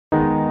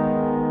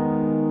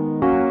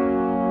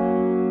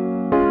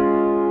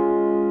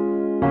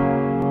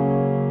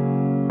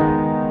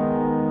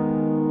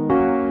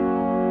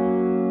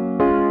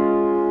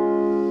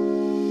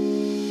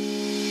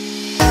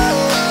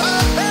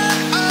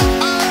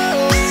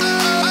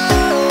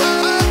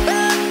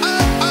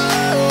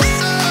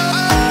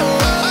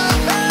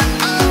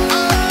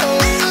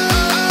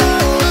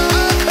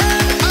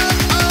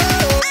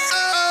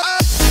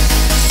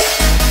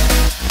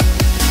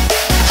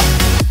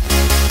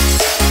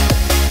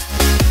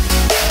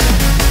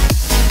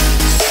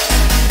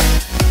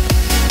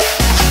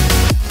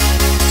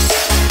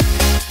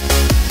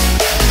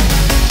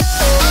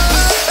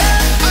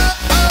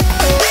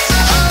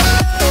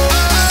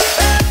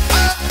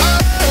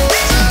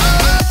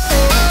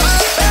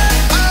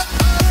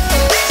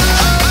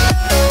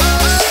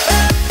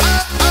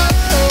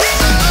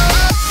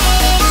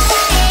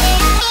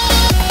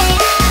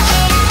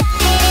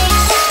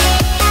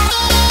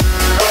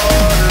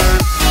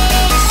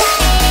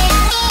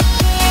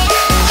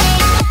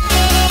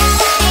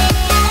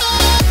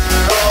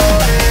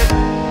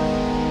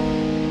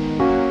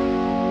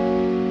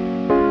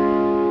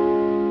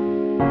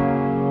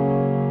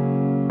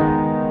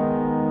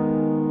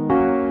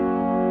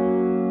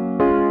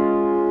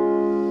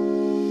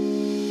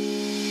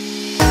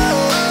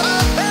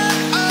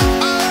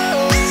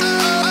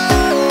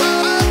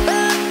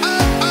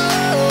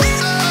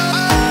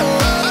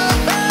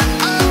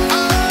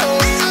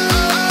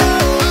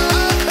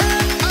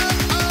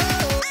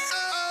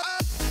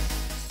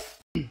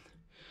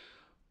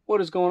What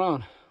is going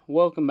on?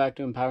 Welcome back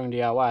to Empowering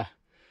DIY.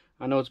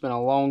 I know it's been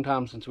a long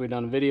time since we've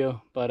done a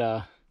video,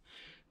 but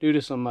due to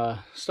some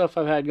stuff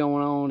I've had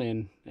going on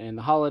and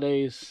the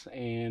holidays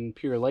and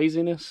pure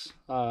laziness,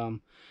 I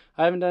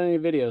haven't done any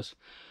videos.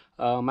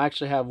 I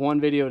actually have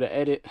one video to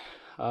edit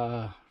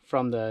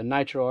from the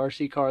Nitro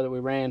RC car that we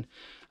ran.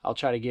 I'll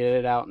try to get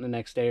it out in the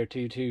next day or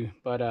two too.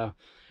 But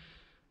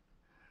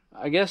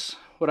I guess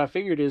what I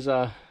figured is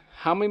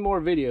how many more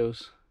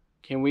videos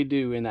can we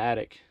do in the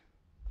attic?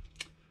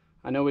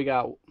 I know we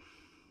got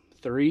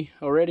 3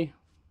 already,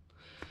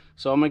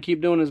 so I'm gonna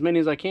keep doing as many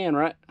as I can,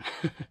 right?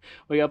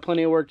 We got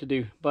plenty of work to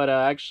do, but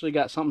I actually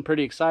got something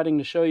pretty exciting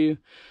to show you.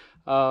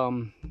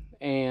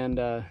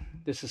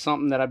 This is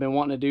something that I've been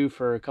wanting to do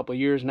for a couple of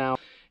years now,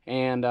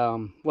 and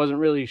wasn't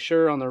really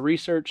sure on the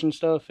research and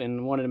stuff,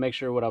 and wanted to make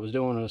sure what I was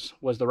doing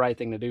was the right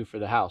thing to do for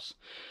the house.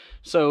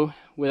 So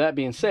with that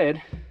being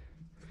said,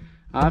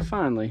 I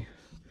finally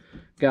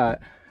got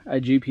a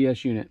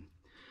GPS unit.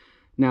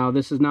 Now,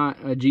 this is not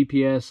a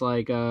GPS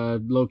like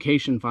a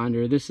location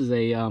finder. This is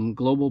a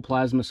global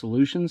plasma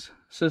solutions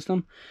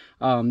system.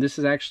 This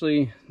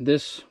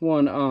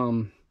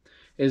one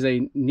is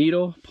a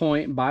needle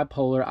point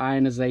bipolar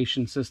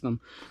ionization system.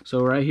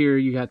 So right here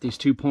you got these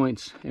 2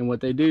 points, and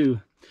what they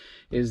do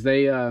is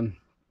they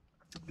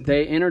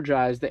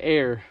energize the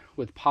air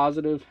with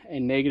positive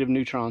and negative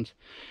neutrons.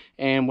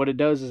 And what it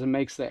does is it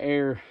makes the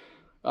air,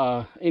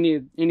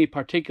 any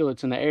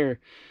particulates in the air,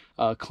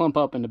 clump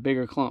up into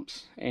bigger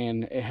clumps,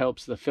 and it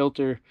helps the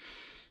filter,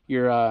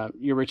 your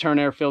return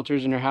air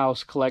filters in your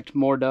house collect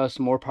more dust,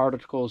 more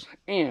particles.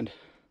 And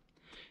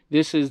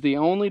this is the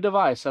only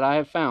device that I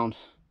have found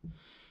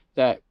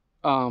that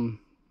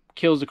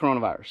kills the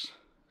coronavirus.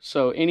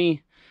 So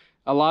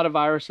a lot of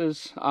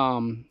viruses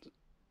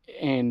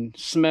and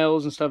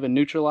smells and stuff, it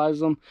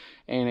neutralizes them,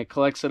 and it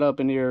collects it up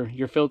into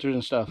your filters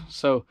and stuff.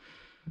 So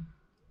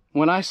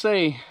when I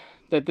say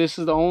that this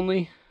is the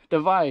only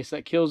device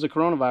that kills the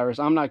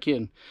coronavirus, I'm not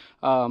kidding.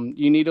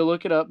 You need to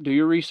look it up, do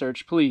your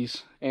research,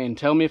 please, and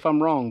tell me if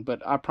I'm wrong, but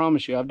I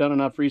promise you I've done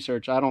enough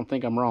research. I don't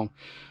think I'm wrong.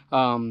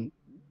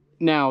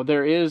 Now,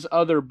 there is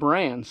other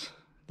brands,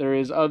 there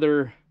is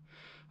other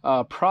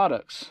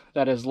products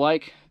that is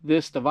like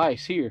this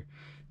device here.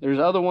 There's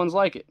other ones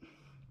like it,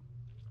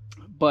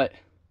 but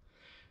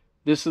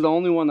this is the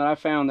only one that I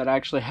found that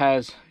actually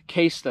has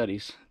case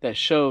studies that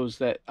shows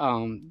that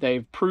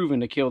they've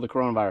proven to kill the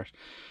coronavirus.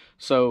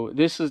 So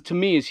this is, to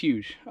me, is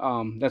huge.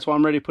 That's why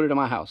I'm ready to put it in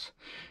my house.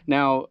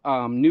 Now,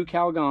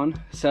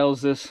 Nucalgon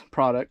sells this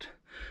product,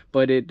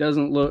 but it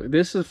doesn't look,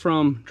 this is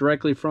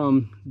directly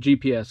from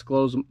GPS,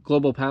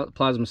 Global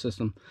Plasma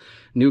System.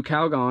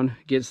 Nucalgon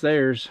gets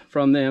theirs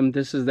from them.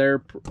 This is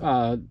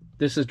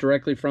this is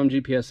directly from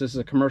GPS. This is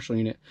a commercial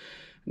unit.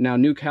 Now,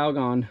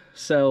 Nucalgon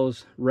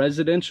sells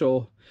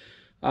residential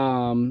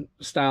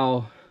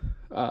style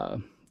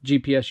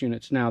GPS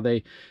units. Now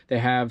they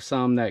have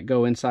some that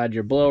go inside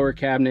your blower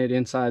cabinet,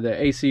 inside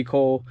the AC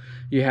coil.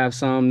 You have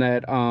some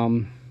that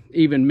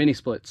even mini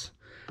splits.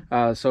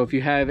 So if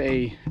you have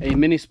a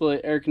mini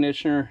split air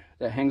conditioner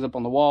that hangs up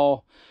on the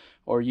wall,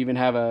 or you even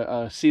have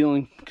a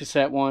ceiling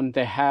cassette one,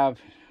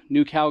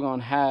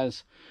 Nucalgon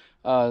has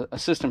a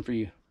system for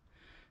you.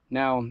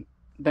 Now,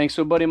 thanks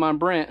to a buddy of mine,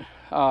 Brent,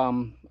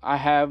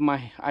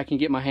 I can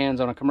get my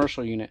hands on a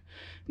commercial unit.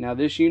 Now,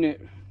 this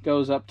unit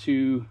goes up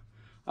to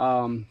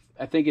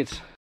I think it's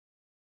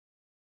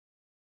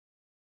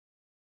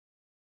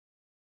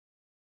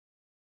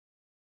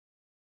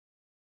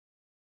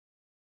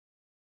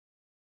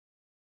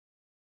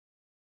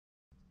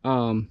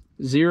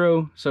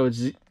 0, so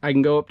I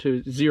can go up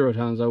to 0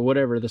 tons, or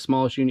whatever the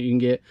smallest unit you can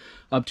get,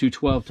 up to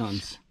 12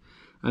 tons.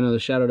 I know the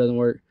shadow doesn't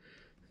work.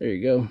 There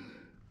you go.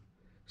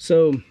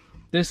 So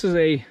this is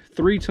a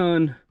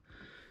 3-ton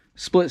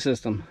split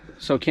system.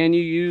 So can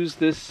you use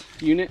this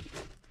unit?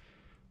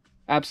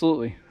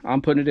 Absolutely.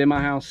 I'm putting it in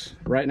my house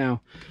right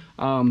now.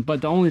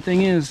 But the only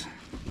thing is,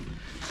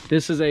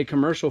 this is a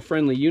commercial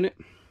friendly unit.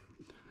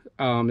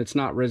 It's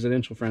not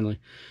residential friendly.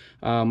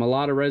 A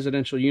lot of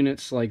residential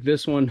units like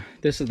this one,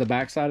 this is the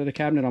back side of the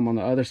cabinet. I'm on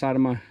the other side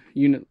of my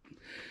unit.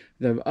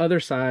 The other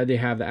side, they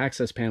have the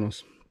access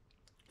panels.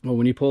 Well,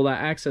 when you pull that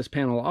access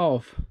panel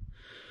off,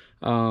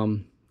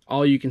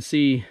 all you can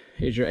see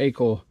is your A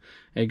coil.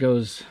 It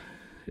goes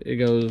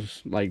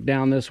like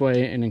down this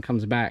way and then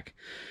comes back.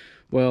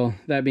 Well,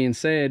 that being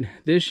said,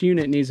 this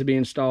unit needs to be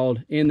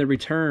installed in the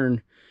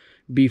return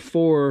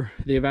before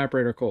the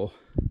evaporator coil.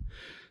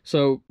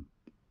 So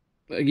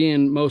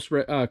again, most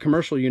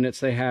commercial units,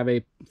 they have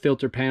a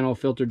filter panel,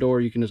 filter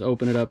door. You can just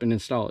open it up and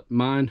install it.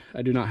 Mine,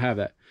 I do not have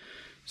that.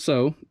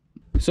 So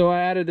I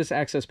added this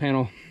access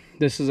panel.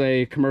 This is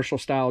a commercial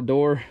style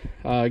door.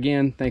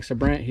 Again, thanks to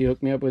Brent, he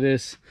hooked me up with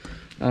this.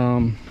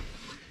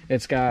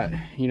 It's got,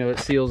 it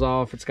seals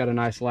off. It's got a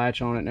nice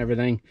latch on it and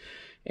everything.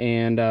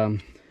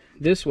 And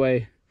this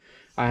way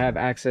I have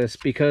access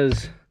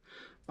because,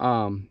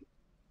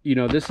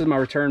 this is my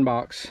return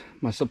box.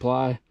 My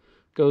supply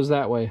goes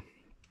that way.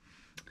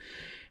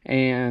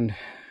 And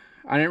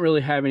I didn't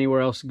really have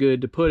anywhere else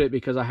good to put it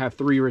because I have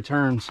 3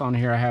 returns on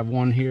here. I have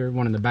one here,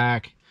 one in the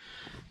back,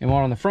 and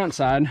one on the front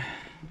side.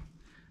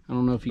 I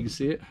don't know if you can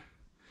see it.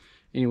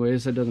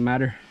 Anyways, that doesn't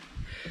matter.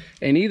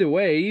 And either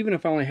way, even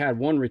if I only had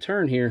one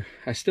return here,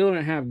 I still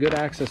didn't have good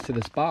access to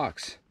this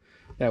box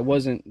that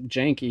wasn't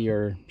janky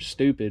or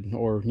stupid,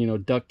 or, you know,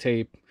 duct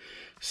tape,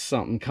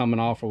 something coming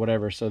off or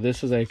whatever. So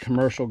this is a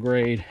commercial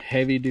grade,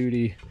 heavy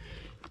duty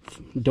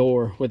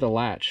door with a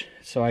latch,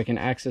 so I can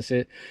access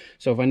it.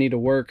 So if I need to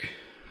work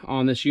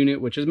on this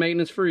unit, which is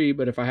maintenance free,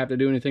 but if I have to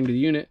do anything to the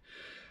unit,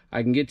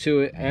 I can get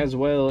to it, as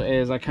well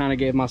as I kind of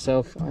gave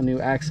myself a new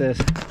access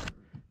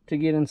to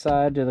get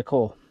inside to the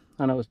coil.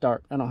 I know it's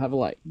dark, I don't have a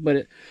light,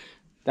 but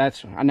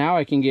that's now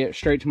I can get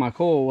straight to my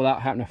coil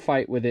without having to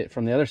fight with it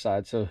from the other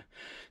side. So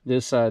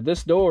this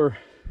door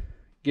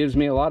gives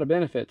me a lot of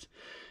benefits.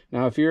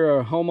 Now if you're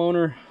a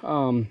homeowner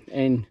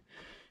and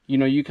you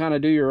know, you kind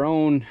of do your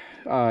own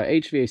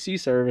HVAC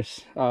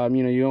service, you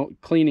know, you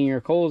don't cleaning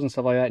your coils and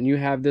stuff like that, and you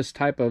have this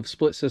type of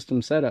split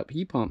system setup,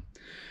 heat pump,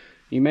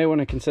 you may want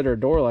to consider a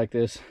door like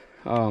this.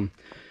 It'll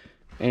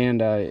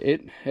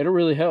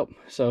really help.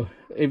 So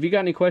if you got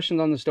any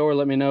questions on this door,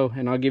 let me know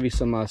and I'll give you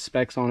some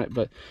specs on it.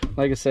 But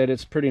like I said,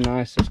 it's pretty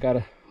nice. It's got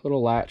a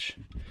little latch,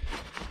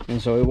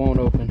 and so it won't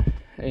open,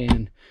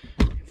 and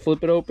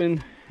flip it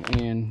open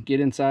and get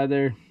inside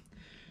there.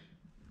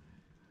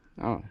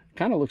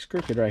 Kind of looks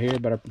crooked right here,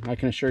 but I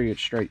can assure you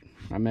it's straight.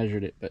 I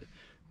measured it, but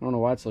I don't know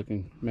why it's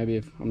looking, maybe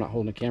if I'm not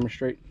holding the camera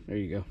straight. There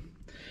you go.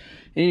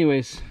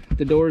 Anyways,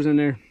 the door's in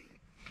there.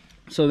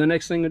 So the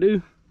next thing to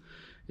do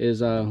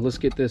is let's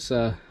get this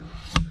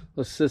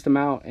system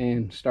out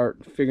and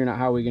start figuring out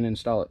how we can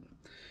install it.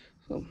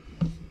 So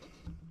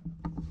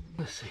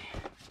let's see.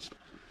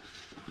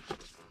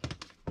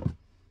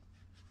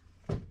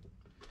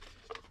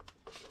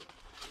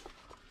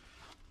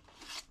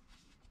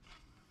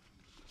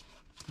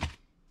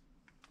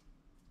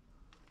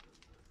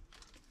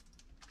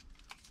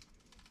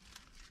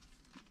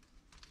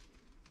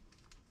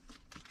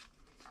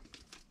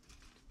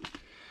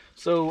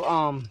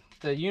 So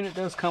the unit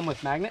does come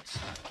with magnets,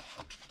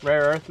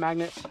 rare earth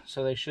magnets,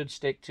 so they should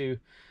stick to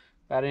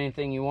about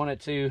anything you want it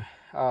to.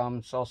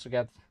 It's also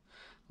got a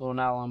little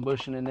nylon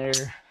bushing in there.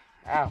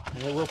 Ow,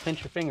 and it will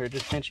pinch your finger. It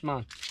just pinched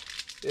mine.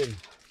 Good.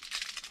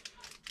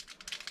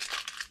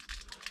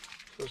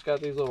 So it's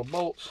got these little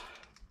bolts.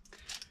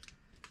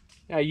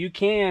 Now you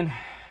can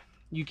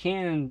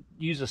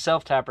use a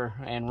self tapper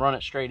and run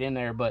it straight in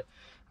there, but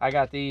I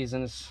got these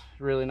and it's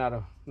really not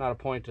a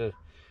point to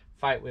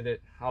fight with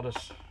it.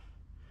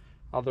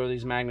 I'll throw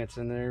these magnets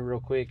in there real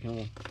quick, and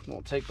it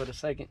won't take but a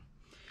second.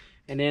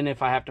 And then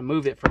if I have to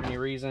move it for any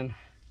reason,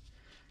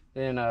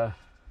 then it's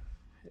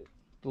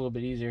a little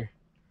bit easier.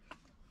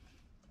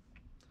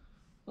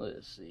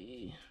 Let's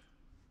see.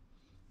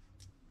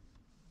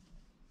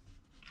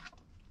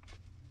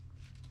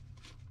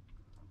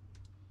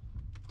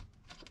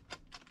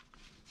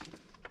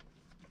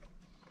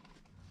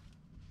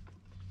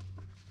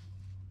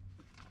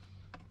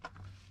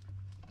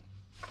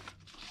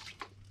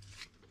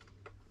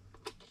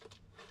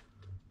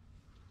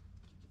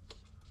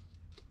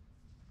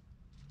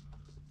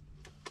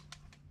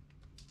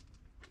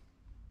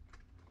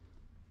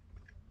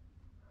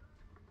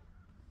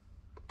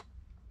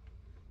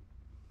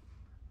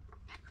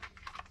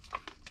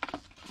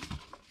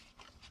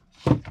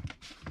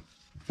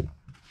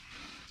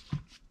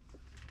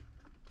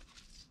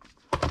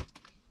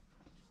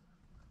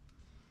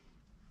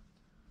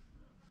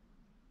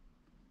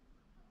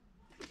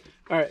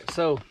 All right,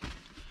 so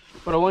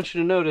what I want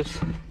you to notice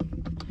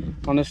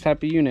on this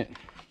type of unit,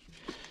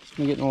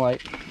 I'm getting the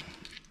light.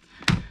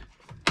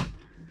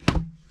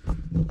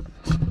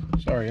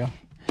 Sorry, y'all.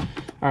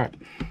 All right,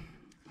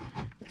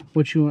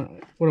 what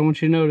I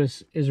want you to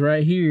notice is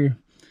right here,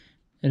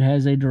 it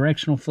has a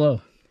directional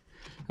flow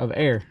of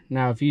air.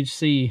 Now, if you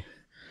see,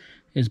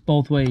 it's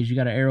both ways. You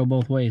got an arrow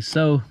both ways.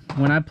 So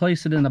when I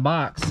place it in the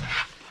box,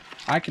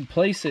 I could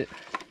place it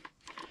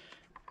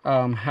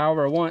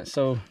however I want.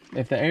 So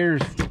if the air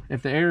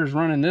is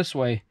running this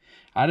way,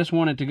 I just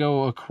want it to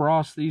go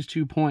across these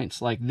 2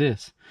 points like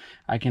this.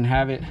 I can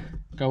have it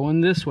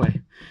going this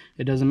way.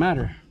 It doesn't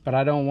matter, but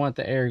I don't want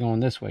the air going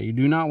this way. You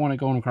do not want it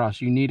going across.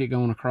 You need it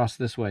going across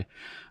this way.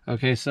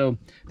 Okay, so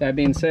that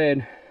being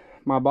said,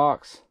 my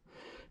box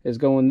is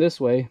going this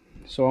way,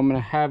 so I'm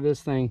going to have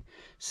this thing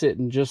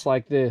sitting just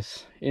like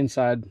this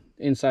inside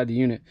the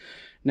unit.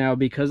 Now,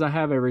 because I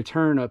have a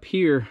return up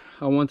here,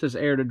 I want this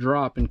air to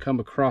drop and come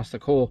across the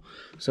coil.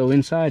 So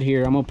inside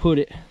here, I'm going to put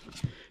it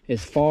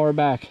as far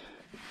back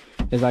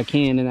as I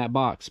can in that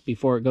box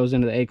before it goes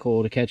into the A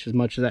coil to catch as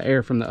much of that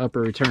air from the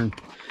upper return.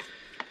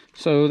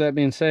 So that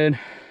being said,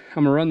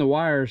 I'm going to run the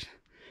wires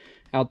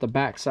out the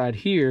back side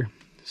here.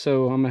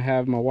 So I'm going to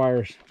have my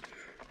wires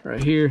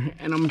right here,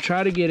 and I'm going to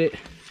try to get it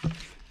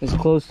as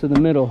close to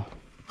the middle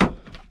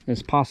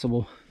as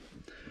possible.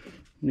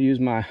 I'm going to use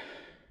my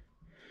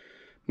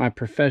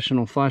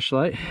professional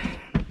flashlight.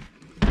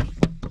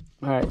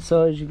 All right,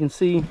 so as you can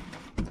see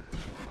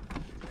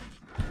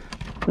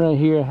right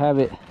here, I have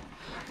it.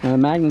 Now the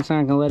magnet's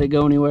not gonna let it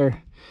go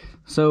anywhere.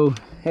 So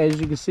as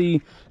you can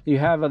see, you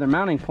have other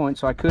mounting points,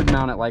 so I could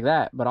mount it like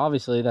that, but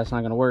obviously that's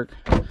not gonna work.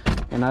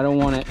 and I don't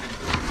want it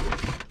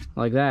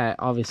like that,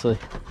 obviously.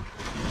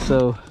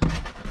 So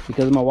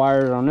because my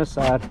wire is on this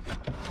side,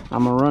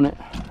 I'm gonna run it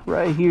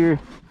right here,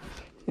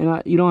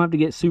 and you don't have to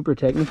get super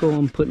technical.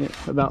 I'm putting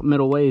it about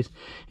middle ways,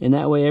 and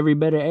that way every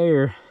bit of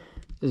air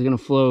is gonna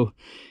flow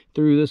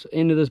through this,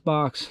 into this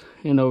box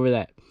and over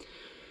that.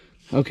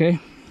 Okay,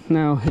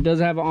 now it does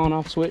have an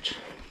on-off switch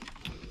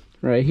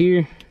right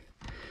here.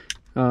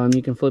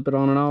 You can flip it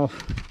on and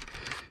off.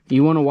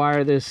 You want to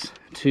wire this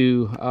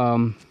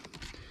to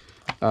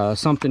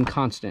something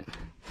constant.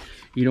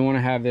 You don't want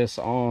to have this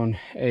on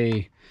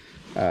a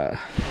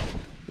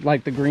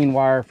like the green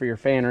wire for your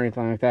fan or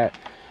anything like that.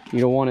 You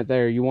don't want it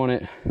there. You want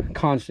it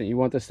constant. You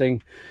want this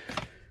thing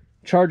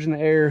charging the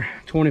air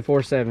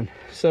 24/7.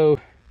 So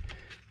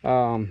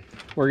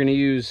we're going to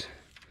use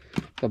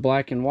the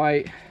black and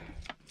white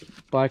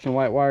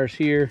wires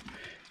here.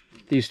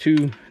 These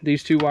two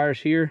wires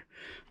here,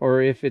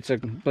 or if it's a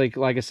like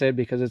I said,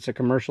 because it's a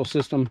commercial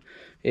system,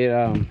 it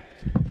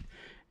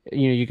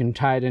you know, you can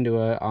tie it into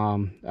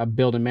a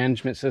building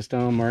management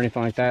system or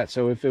anything like that.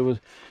 So if the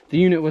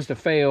unit was to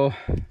fail,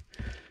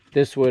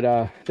 this would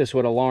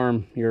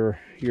alarm your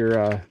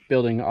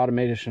building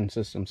automation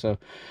system. So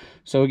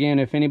again,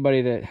 if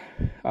anybody that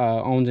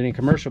owns any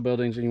commercial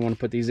buildings and you want to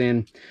put these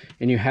in,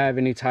 and you have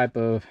any type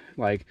of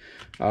like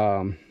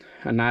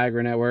a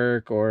Niagara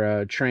network or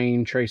a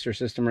train tracer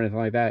system or anything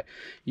like that,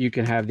 you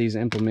can have these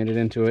implemented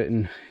into it,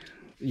 and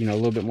you know, a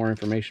little bit more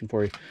information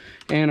for you.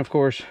 And of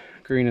course,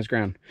 green is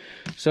ground.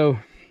 So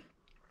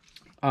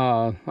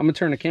I'm gonna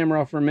turn the camera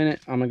off for a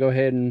minute. I'm gonna go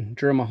ahead and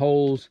drill my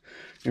holes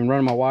and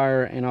run my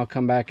wire, and I'll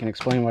come back and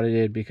explain what I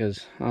did,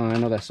 because I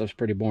know that stuff's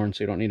pretty boring,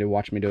 so you don't need to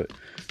watch me do it.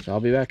 So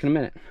I'll be back in a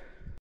minute.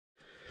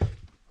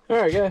 All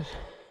right, guys,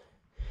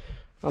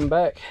 I'm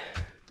back.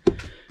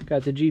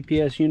 Got the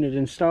GPS unit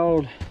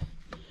installed.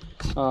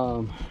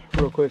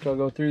 Real quick, I'll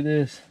go through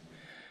this.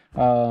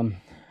 I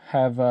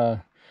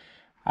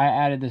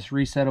added this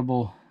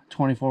resettable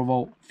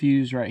 24-volt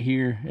fuse right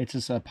here. It's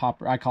just a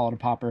popper. I call it a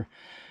popper.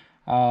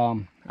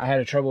 I had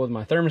a trouble with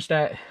my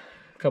thermostat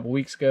a couple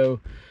weeks ago.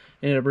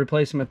 Ended up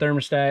replacing my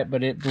thermostat,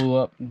 but it blew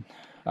up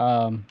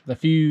the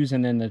fuse,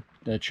 and then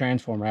the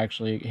transformer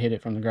actually hit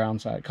it from the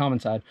ground side, common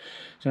side.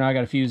 So now I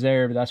got a fuse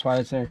there, but that's why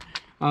it's there.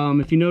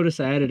 If you notice,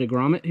 I added a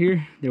grommet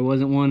here. There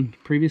wasn't one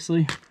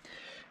previously.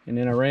 And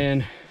then I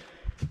ran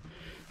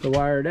the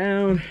wire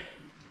down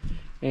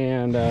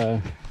and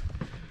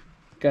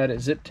got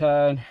it zip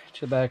tied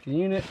to the back of the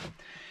unit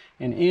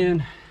and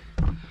in.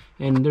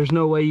 And there's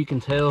no way you can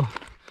tell,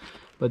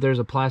 but there's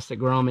a plastic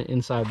grommet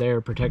inside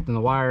there protecting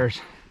the wires.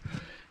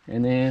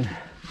 And then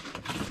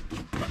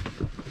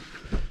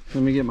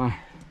let me get my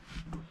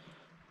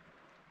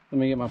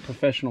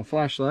professional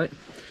flashlight,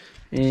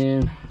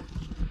 and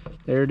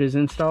there it is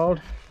installed.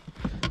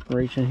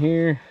 Reach in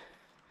here,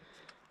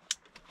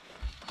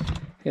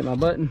 hit my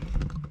button.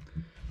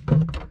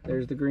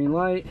 There's the green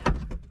light.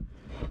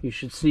 You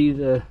should see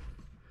the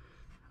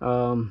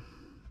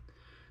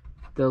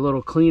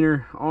little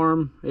cleaner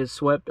arm is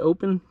swept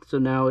open, so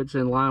now it's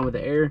in line with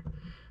the air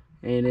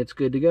and it's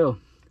good to go.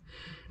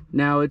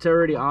 Now it's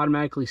already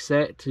automatically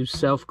set to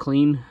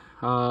self-clean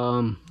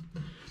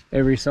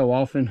every so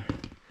often.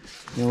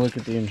 You look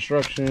at the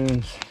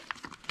instructions.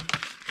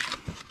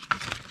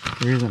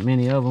 There isn't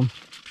many of them.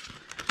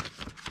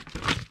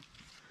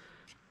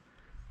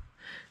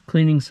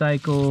 Cleaning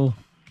cycle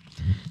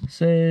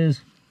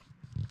says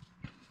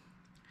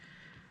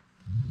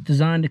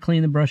designed to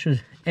clean the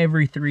brushes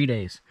every 3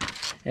 days,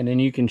 and then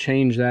you can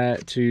change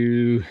that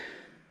to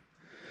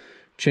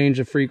change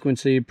the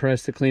frequency,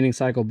 press the cleaning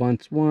cycle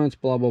once,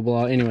 blah blah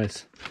blah.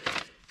 Anyways,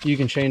 you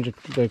can change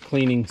the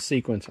cleaning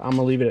sequence. I'm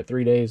gonna leave it at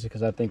 3 days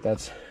because I think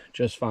that's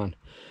just fine.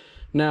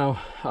 Now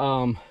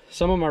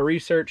some of my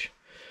research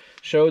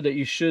showed that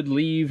you should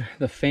leave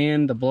the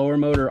fan, the blower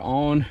motor,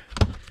 on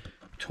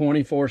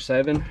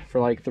 24/7 for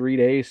like 3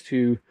 days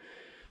to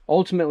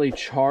ultimately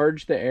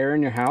charge the air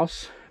in your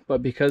house.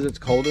 But because it's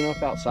cold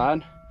enough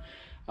outside,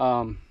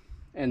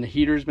 and the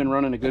heater's been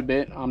running a good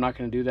bit, I'm not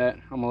going to do that.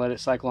 I'm going to let it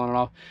cycle on and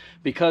off.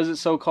 Because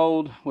it's so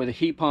cold with a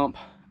heat pump,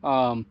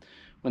 when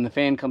the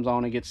fan comes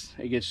on, it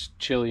gets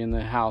chilly in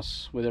the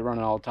house with it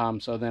running all the time.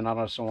 So then I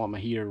just don't want my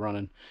heater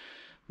running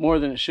more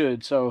than it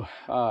should. So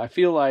I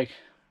feel like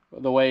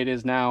the way it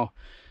is now,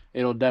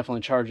 it'll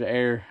definitely charge the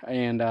air.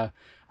 And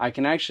I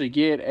can actually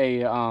get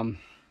a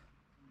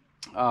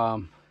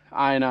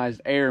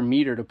ionized air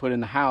meter to put in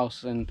the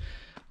house, and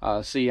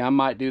see, I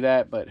might do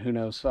that, but who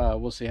knows.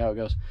 We'll see how it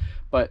goes.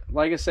 But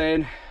like I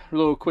said, a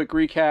little quick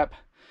recap.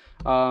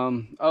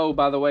 Oh,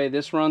 by the way,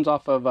 this runs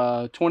off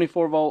of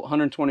 24 volt,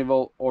 120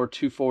 volt, or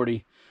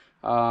 240.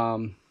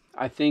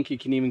 I think you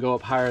can even go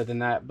up higher than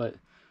that, but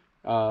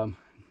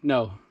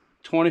no,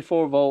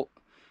 24 volt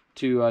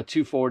to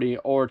 240,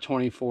 or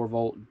 24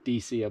 volt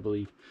DC, I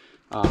believe,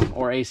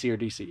 or AC or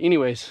DC.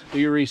 Anyways, do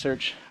your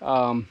research.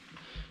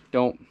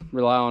 Don't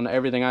rely on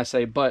everything I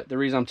say, but the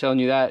reason I'm telling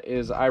you that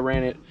is I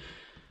ran it.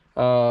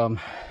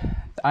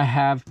 I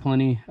have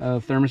plenty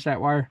of thermostat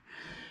wire,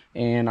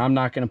 and I'm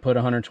not going to put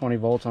 120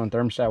 volts on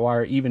thermostat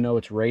wire, even though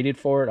it's rated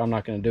for it. I'm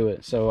not going to do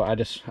it. So I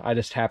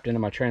just tapped into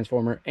my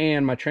transformer,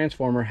 and my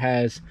transformer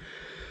has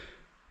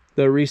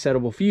the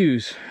resettable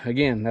fuse.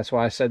 Again, that's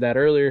why I said that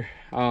earlier.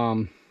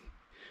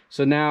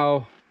 So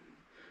now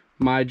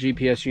my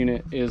GPS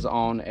unit is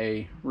on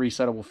a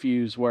resettable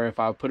fuse, where if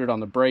I put it on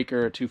the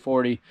breaker at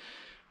 240,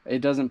 it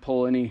doesn't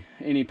pull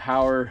any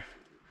power.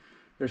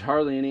 There's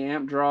hardly any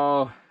amp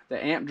draw.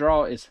 The amp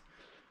draw is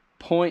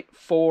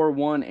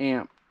 0.41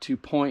 amp to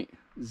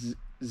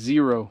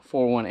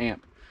 0.041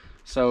 amp.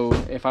 So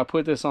if I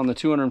put this on the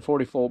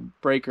 240 volt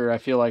breaker, I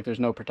feel like there's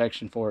no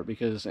protection for it,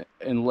 because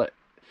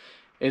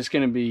it's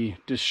going to be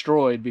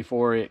destroyed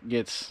before it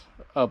gets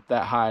up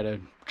that high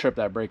to trip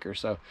that breaker.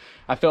 So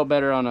I felt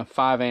better on a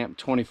 5 amp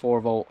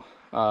 24 volt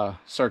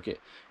circuit,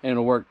 and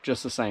it'll work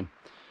just the same.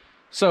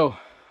 So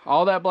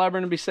all that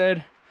blabbering to be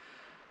said,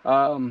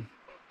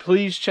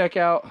 please check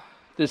out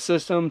this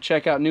system.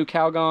 Check out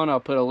Nucalgon. I'll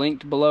put a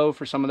link below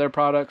for some of their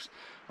products.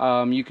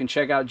 You can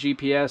check out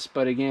GPS,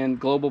 but again,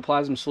 Global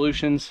Plasma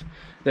Solutions,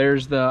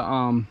 there's their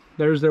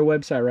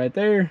website right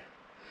there.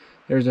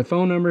 There's their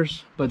phone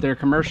numbers, but they're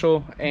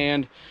commercial,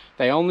 and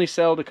they only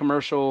sell to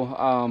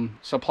commercial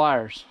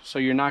suppliers. So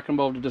you're not going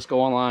to be able to just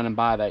go online and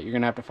buy that. You're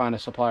going to have to find a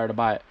supplier to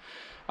buy it.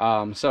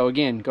 So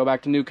again, go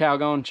back to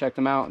Nucalgon, check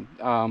them out.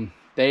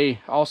 They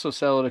also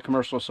sell to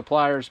commercial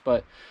suppliers,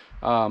 but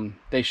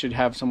they should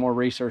have some more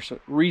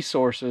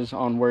resources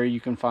on where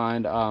you can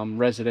find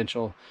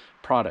residential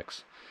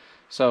products.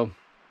 So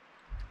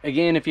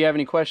again, if you have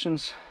any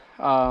questions,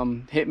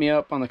 hit me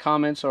up on the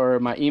comments, or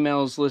my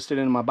email is listed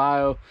in my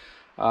bio.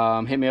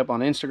 Hit me up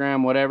on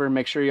Instagram, whatever.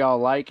 Make sure y'all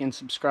like and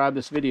subscribe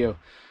this video.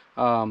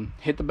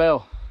 Hit the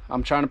bell.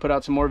 I'm trying to put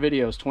out some more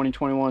videos.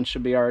 2021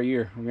 should be our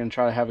year. We're going to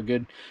try to have a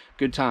good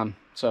time.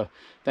 So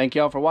thank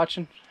y'all for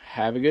watching.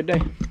 Have a good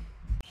day.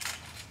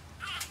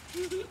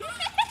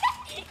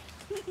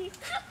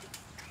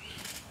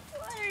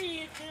 What are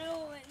you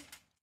doing?